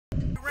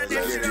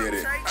Let's get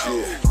it.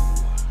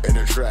 Yeah. In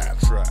the trap,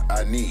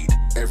 I need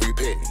every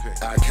penny.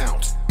 I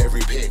count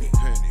every penny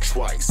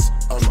twice.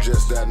 I'm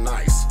just that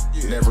nice.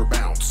 Never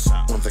bounce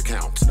on the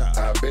count.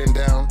 I've been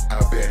down,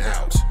 I've been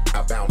out.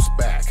 I bounce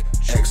back.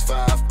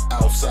 X5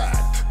 outside.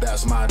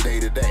 That's my day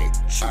to day.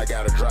 I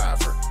got a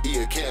driver. He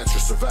a cancer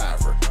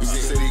survivor. He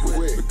said he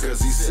quit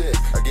because he's sick.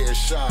 I get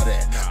shot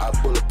at. I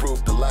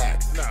bulletproof the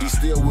lack. He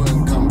still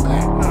wouldn't come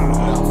back.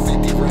 About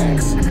 50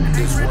 racks.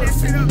 It's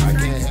worth it. I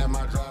can't have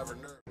my driver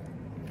nerve.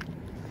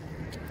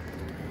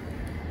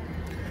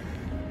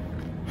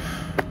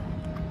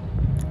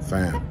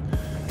 Fam,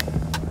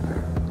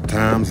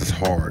 times is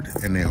hard,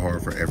 and they're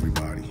hard for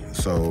everybody.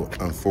 So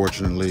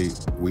unfortunately,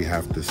 we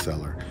have to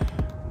sell her.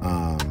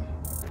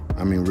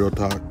 I mean, real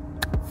talk,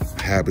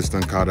 habits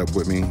done caught up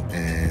with me,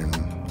 and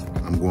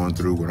I'm going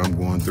through what I'm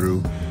going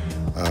through.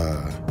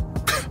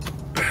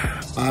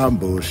 I'm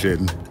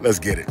bullshitting. Let's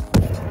get it.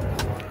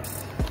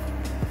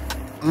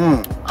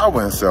 I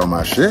wouldn't sell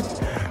my shit.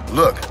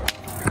 Look,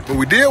 but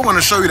we did want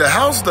to show you the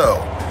house, though.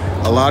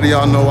 A lot of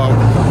y'all know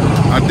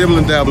I dibble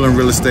and dabble in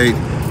real estate,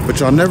 but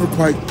y'all never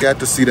quite got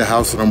to see the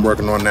house that I'm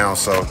working on now,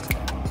 so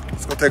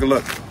let's go take a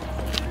look.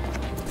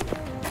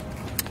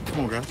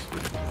 Come on, guys.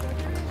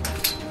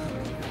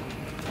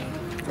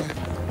 Go ahead,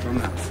 come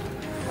in the house.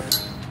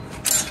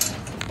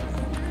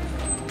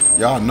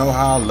 Y'all know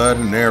how I love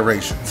the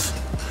narrations.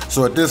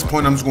 So at this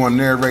point, I'm just going to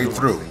narrate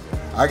through.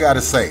 I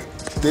gotta say,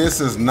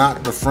 this is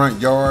not the front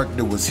yard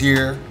that was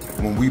here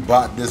when we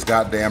bought this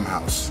goddamn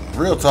house.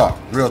 Real talk,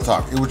 real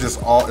talk. It was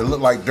just all, it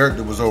looked like dirt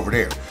that was over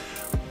there.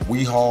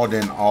 We hauled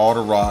in all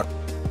the rock,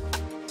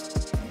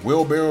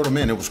 wheelbarrowed them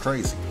in, it was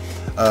crazy.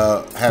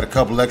 Had a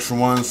couple extra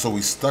ones, so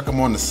we stuck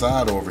them on the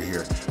side over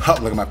here.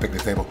 Look at my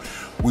picnic table.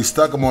 We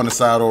stuck them on the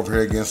side over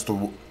here against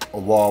a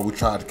wall. We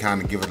tried to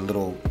kind of give it a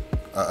little,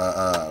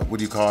 what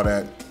do you call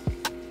that?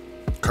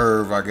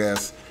 Curve, I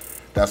guess.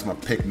 That's my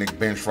picnic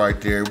bench right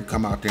there. We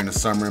come out there in the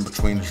summer in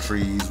between the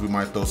trees. We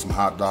might throw some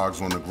hot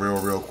dogs on the grill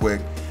real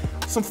quick.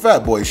 Some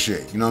fat boy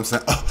shit, you know what I'm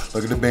saying? Oh,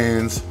 look at the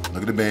bins,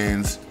 look at the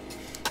bins.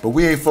 But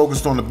we ain't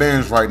focused on the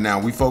bins right now.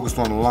 We focused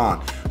on the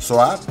lawn. So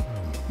I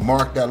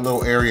marked that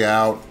little area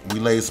out. We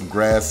laid some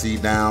grass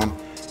seed down.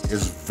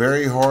 It's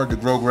very hard to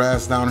grow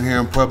grass down here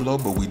in Pueblo,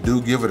 but we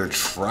do give it a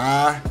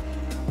try.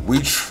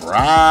 We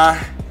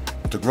try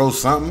to grow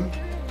something.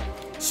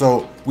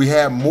 So we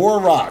had more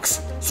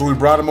rocks. So we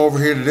brought them over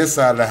here to this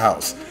side of the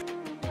house.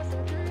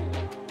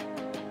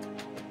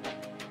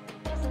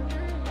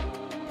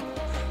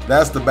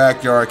 That's the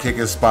backyard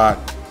kicking spot.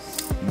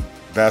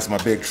 That's my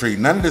big tree.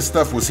 None of this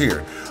stuff was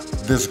here.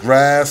 This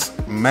grass,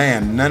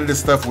 man, none of this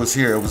stuff was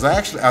here. It was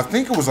actually, I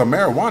think it was a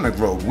marijuana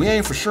grow. We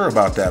ain't for sure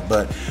about that,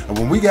 but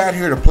when we got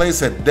here, the place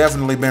had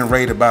definitely been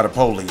raided by the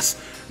police.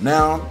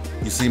 Now,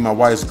 you see my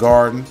wife's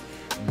garden.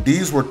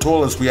 These were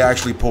toilets we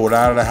actually pulled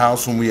out of the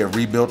house when we had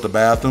rebuilt the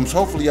bathrooms.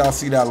 Hopefully y'all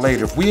see that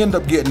later. If we end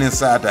up getting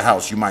inside the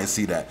house, you might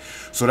see that.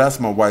 So that's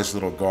my wife's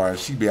little garden.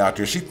 She be out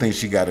there. She thinks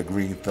she got a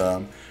green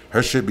thumb.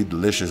 Her shit be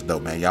delicious though,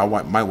 man.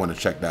 Y'all might want to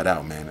check that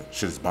out, man.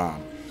 Shit is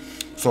bomb.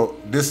 So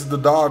this is the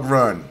dog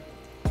run.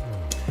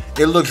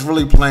 It looks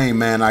really plain,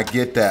 man. I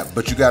get that.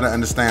 But you got to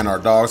understand, our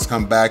dogs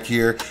come back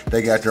here.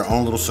 They got their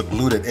own little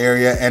secluded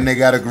area and they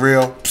got a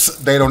grill. Psst,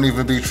 they don't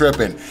even be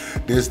tripping.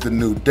 This is the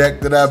new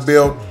deck that I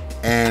built.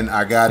 And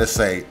I gotta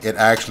say, it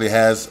actually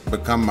has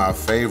become my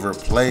favorite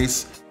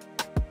place.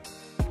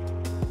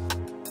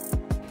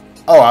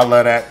 Oh, I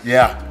love that.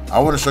 Yeah, I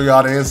want to show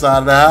y'all the inside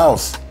of the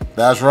house.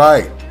 That's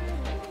right.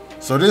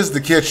 So this is the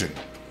kitchen,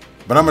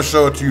 but I'm gonna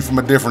show it to you from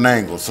a different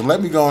angle. So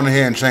let me go on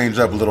ahead and change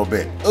up a little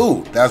bit.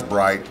 Ooh, that's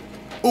bright.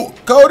 Ooh,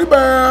 Cody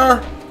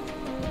Bear.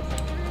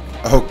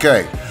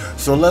 Okay,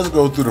 so let's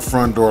go through the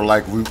front door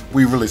like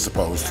we really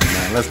supposed to,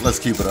 man. Let's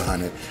keep it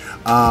 100.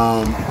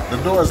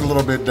 The door is a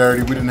little bit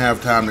dirty. We didn't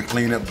have time to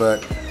clean it,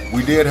 but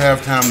we did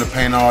have time to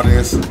paint all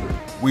this.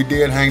 We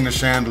did hang the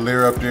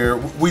chandelier up there.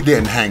 We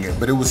didn't hang it,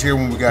 but it was here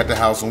when we got the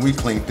house and we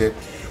cleaned it.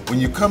 When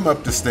you come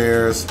up the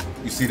stairs,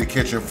 you see the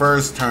kitchen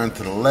first, turn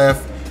to the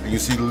left, and you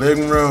see the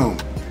living room.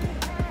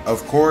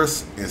 Of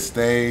course, it's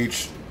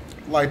staged.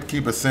 Like to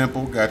keep it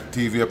simple. Got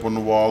the TV up on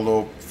the wall, a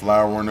little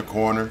flower in the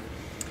corner.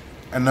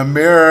 And the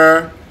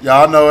mirror,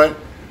 y'all know it.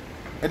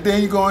 And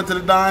then you go into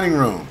the dining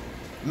room.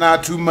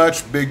 Not too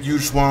much, big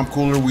huge swamp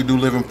cooler. We do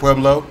live in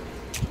Pueblo.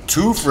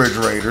 2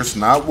 refrigerators,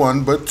 not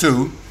 1 but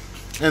 2.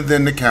 And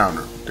then the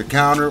counter. The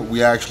counter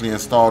we actually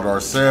installed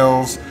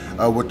ourselves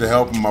with the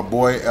help of my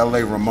boy LA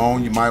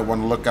Ramon. You might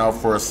want to look out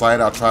for a site.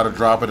 I'll try to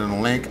drop it in the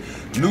link.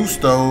 New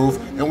stove,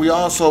 and we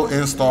also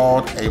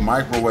installed a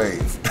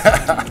microwave.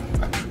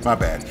 My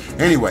bad.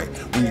 Anyway,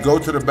 when you go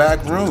to the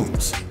back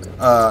rooms,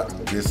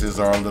 this is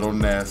our little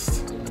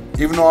nest.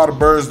 Even though all the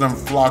birds done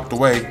flocked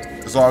away,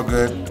 it's all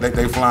good.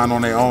 They flying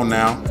on their own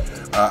now.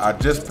 I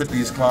just put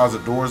these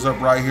closet doors up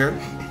right here,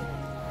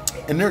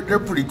 and they're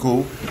pretty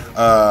cool.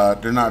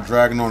 They're not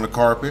dragging on the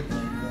carpet.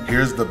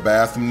 Here's the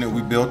bathroom that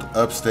we built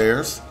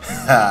upstairs.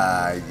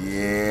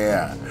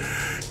 Yeah.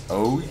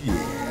 Oh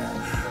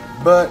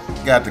yeah. But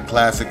got the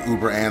classic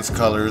Uber Ants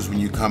colors. When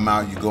you come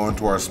out, you go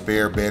into our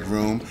spare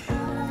bedroom.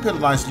 put a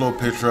nice little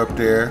picture up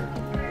there.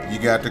 You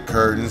got the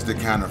curtains that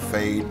kind of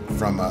fade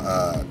from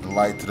the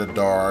light to the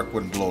dark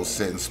with a little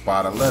sitting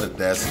spot. I love it.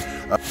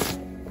 That's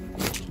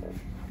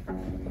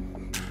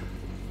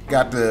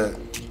got the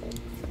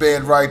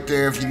bed right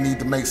there if you need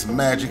to make some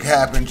magic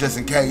happen, just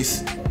in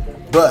case.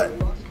 But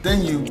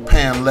then you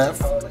pan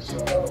left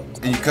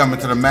and you come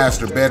into the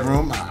master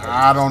bedroom.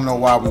 I don't know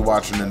why we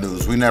watching the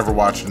news. We never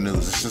watch the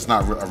news. It's just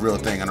not a real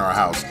thing in our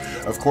house.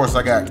 Of course,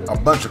 I got a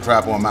bunch of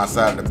crap on my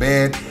side of the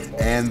bed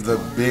and the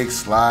big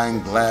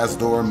sliding glass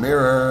door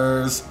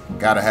mirrors.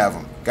 Gotta have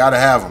them. Gotta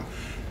have them.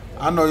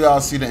 I know y'all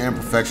see the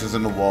imperfections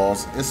in the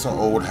walls. It's an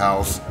old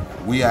house.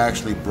 We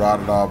actually brought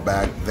it all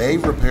back. They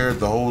repaired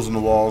the holes in the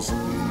walls,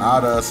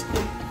 not us.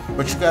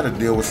 But you gotta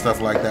deal with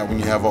stuff like that when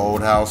you have an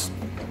old house.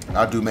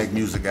 I do make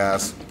music,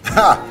 guys.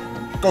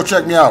 Ha! Go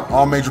check me out,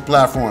 all major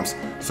platforms.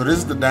 So this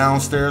is the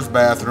downstairs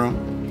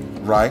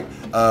bathroom, right?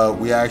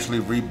 We actually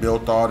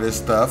rebuilt all this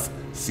stuff.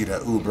 See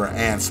the Uber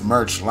Ants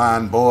merch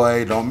line,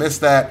 boy, don't miss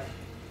that.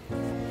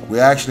 We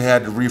actually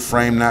had to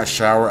reframe that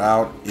shower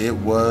out. It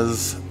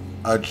was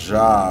a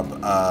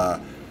job.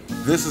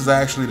 This is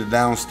actually the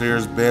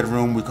downstairs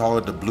bedroom. We call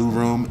it the blue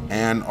room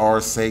and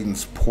our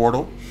Satan's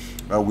portal.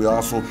 We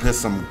also put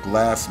some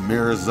glass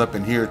mirrors up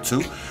in here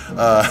too,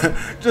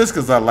 just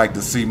because I like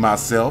to see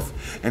myself.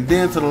 And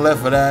then to the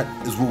left of that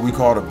is what we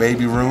call the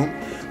baby room.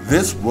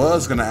 This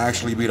was gonna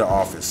actually be the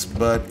office,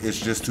 but it's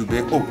just too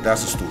big. Oh,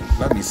 that's a stool.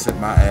 Let me sit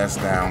my ass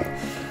down.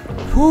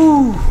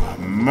 Whew,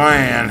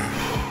 man.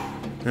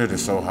 It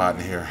is so hot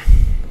in here.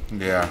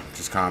 Yeah,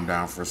 just calm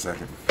down for a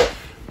second.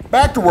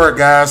 Back to work,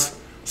 guys.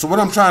 So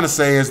what I'm trying to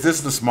say is this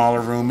is the smaller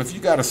room. If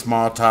you got a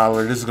small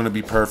toddler, this is going to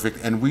be perfect.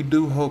 And we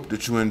do hope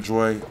that you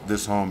enjoy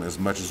this home as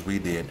much as we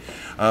did.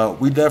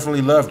 We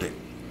definitely loved it.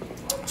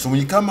 So when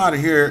you come out of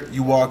here,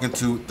 you walk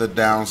into the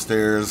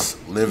downstairs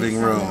living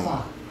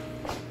room.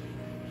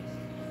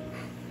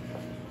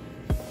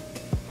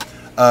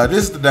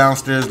 This is the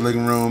downstairs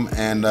living room,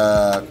 and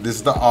this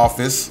is the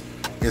office.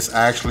 It's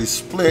actually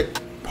split,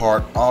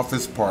 part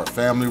office, part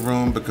family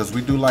room, because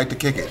we do like to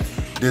kick it.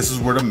 This is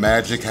where the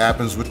magic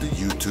happens with the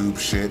YouTube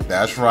shit.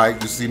 That's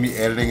right, you see me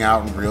editing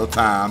out in real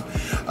time.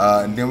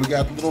 And then we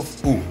got the little,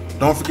 ooh,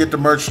 don't forget the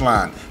merch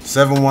line,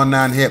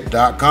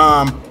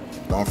 719hip.com.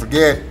 Don't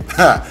forget.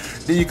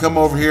 Then you come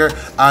over here.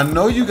 I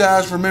know you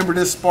guys remember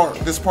this part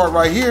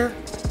right here.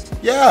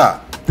 Yeah,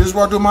 this is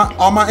where I do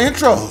all my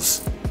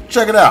intros.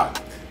 Check it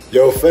out.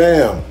 Yo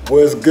fam,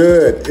 what's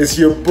good? It's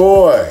your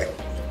boy.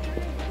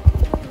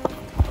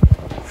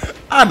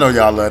 I know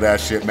y'all love that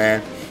shit,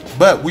 man.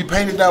 But we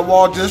painted that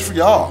wall just for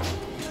y'all.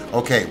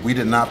 Okay, we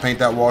did not paint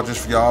that wall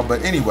just for y'all.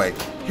 But anyway,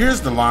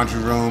 here's the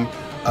laundry room.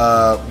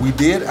 We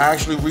did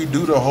actually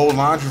redo the whole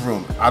laundry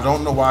room. I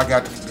don't know why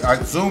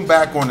I zoomed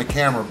back on the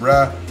camera,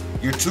 bruh.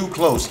 You're too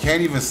close.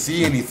 Can't even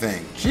see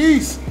anything.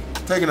 Jeez.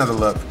 Take another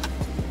look.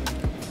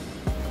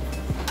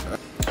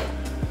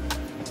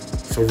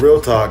 So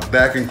real talk,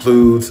 that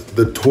concludes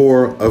the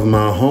tour of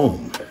my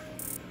home.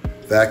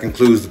 That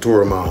concludes the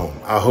tour of my home.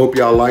 I hope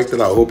y'all liked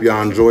it. I hope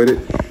y'all enjoyed it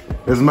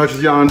as much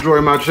as y'all enjoy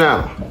my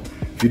channel.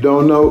 If you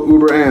don't know,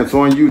 Uber Ants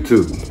on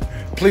YouTube.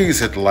 Please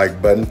hit the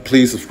like button.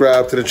 Please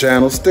subscribe to the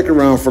channel. Stick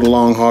around for the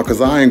long haul because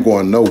I ain't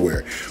going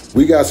nowhere.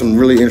 We got some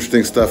really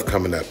interesting stuff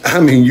coming up. I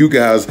mean, you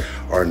guys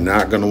are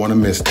not going to want to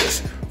miss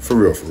this. For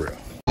real, for real.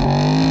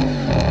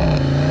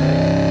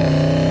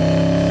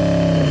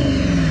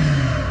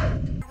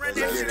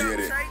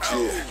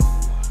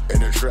 In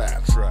the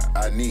trap,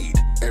 I need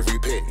every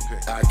penny.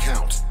 I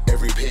count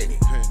every penny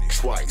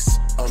twice.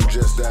 I'm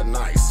just that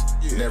nice.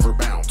 Never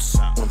bounce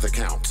on the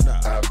count.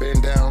 I've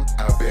been down,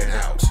 I've been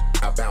out.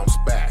 I bounce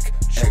back.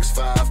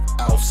 X5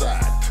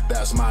 outside.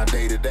 That's my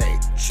day to day.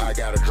 I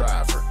got a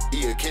driver.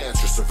 He a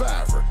cancer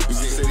survivor. He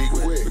said he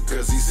quit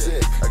because he's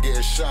sick. I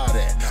get shot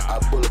at. I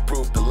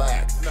bulletproof the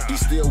lack. He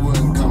still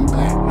wouldn't come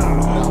back.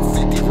 Now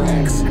 50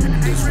 racks.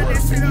 It's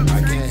worth it.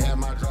 I can't have